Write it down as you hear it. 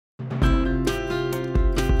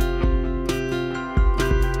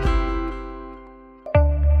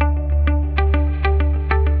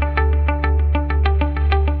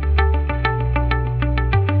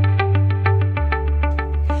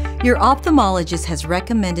Your ophthalmologist has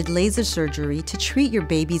recommended laser surgery to treat your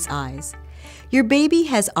baby's eyes. Your baby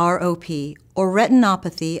has ROP, or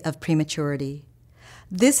retinopathy of prematurity.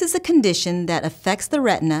 This is a condition that affects the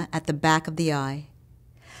retina at the back of the eye.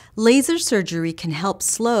 Laser surgery can help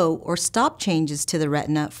slow or stop changes to the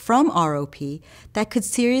retina from ROP that could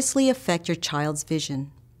seriously affect your child's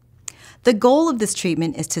vision. The goal of this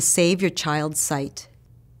treatment is to save your child's sight.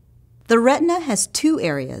 The retina has two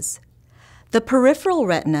areas. The peripheral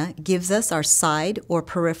retina gives us our side or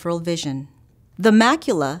peripheral vision. The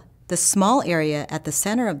macula, the small area at the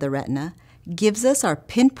center of the retina, gives us our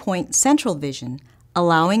pinpoint central vision,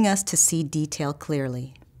 allowing us to see detail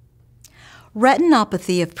clearly.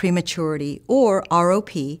 Retinopathy of prematurity, or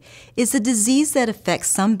ROP, is a disease that affects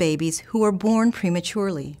some babies who are born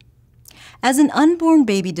prematurely. As an unborn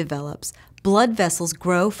baby develops, blood vessels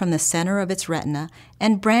grow from the center of its retina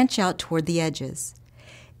and branch out toward the edges.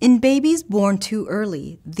 In babies born too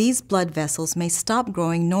early, these blood vessels may stop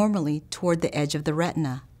growing normally toward the edge of the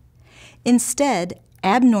retina. Instead,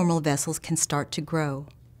 abnormal vessels can start to grow.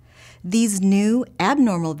 These new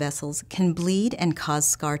abnormal vessels can bleed and cause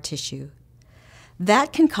scar tissue.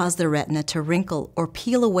 That can cause the retina to wrinkle or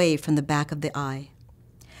peel away from the back of the eye.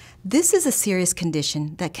 This is a serious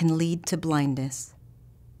condition that can lead to blindness.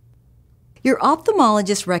 Your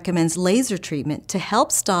ophthalmologist recommends laser treatment to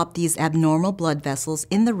help stop these abnormal blood vessels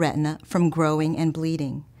in the retina from growing and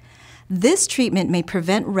bleeding. This treatment may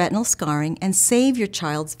prevent retinal scarring and save your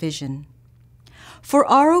child's vision. For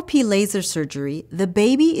ROP laser surgery, the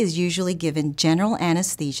baby is usually given general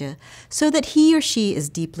anesthesia so that he or she is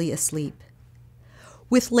deeply asleep.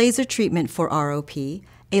 With laser treatment for ROP,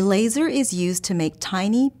 a laser is used to make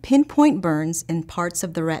tiny, pinpoint burns in parts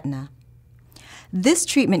of the retina. This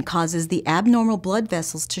treatment causes the abnormal blood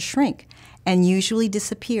vessels to shrink and usually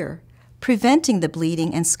disappear, preventing the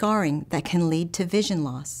bleeding and scarring that can lead to vision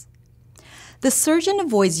loss. The surgeon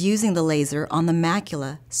avoids using the laser on the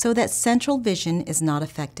macula so that central vision is not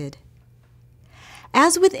affected.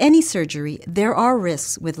 As with any surgery, there are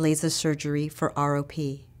risks with laser surgery for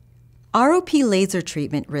ROP. ROP laser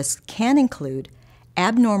treatment risks can include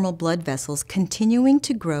abnormal blood vessels continuing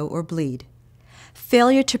to grow or bleed,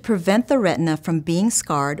 failure to prevent the retina from being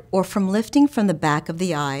scarred or from lifting from the back of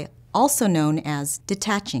the eye, also known as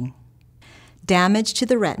detaching, damage to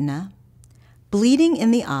the retina, bleeding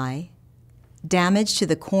in the eye, damage to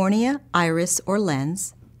the cornea, iris, or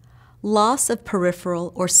lens, loss of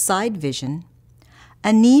peripheral or side vision,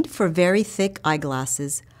 a need for very thick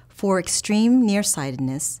eyeglasses for extreme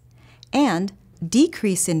nearsightedness, and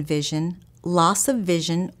decrease in vision, loss of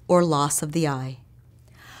vision, or loss of the eye.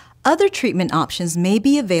 Other treatment options may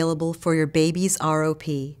be available for your baby's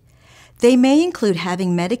ROP. They may include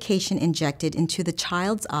having medication injected into the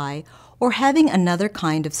child's eye or having another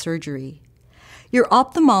kind of surgery. Your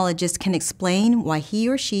ophthalmologist can explain why he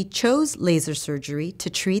or she chose laser surgery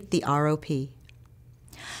to treat the ROP.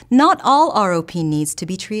 Not all ROP needs to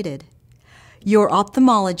be treated. Your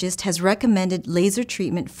ophthalmologist has recommended laser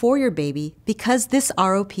treatment for your baby because this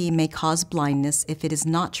ROP may cause blindness if it is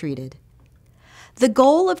not treated. The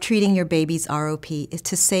goal of treating your baby's ROP is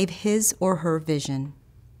to save his or her vision.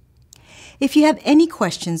 If you have any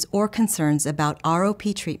questions or concerns about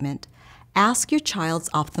ROP treatment, ask your child's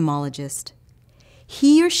ophthalmologist.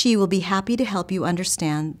 He or she will be happy to help you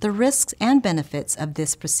understand the risks and benefits of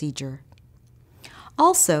this procedure.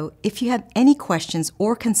 Also, if you have any questions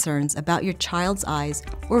or concerns about your child's eyes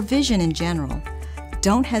or vision in general,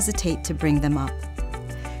 don't hesitate to bring them up.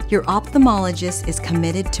 Your ophthalmologist is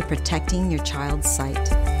committed to protecting your child's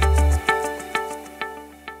sight.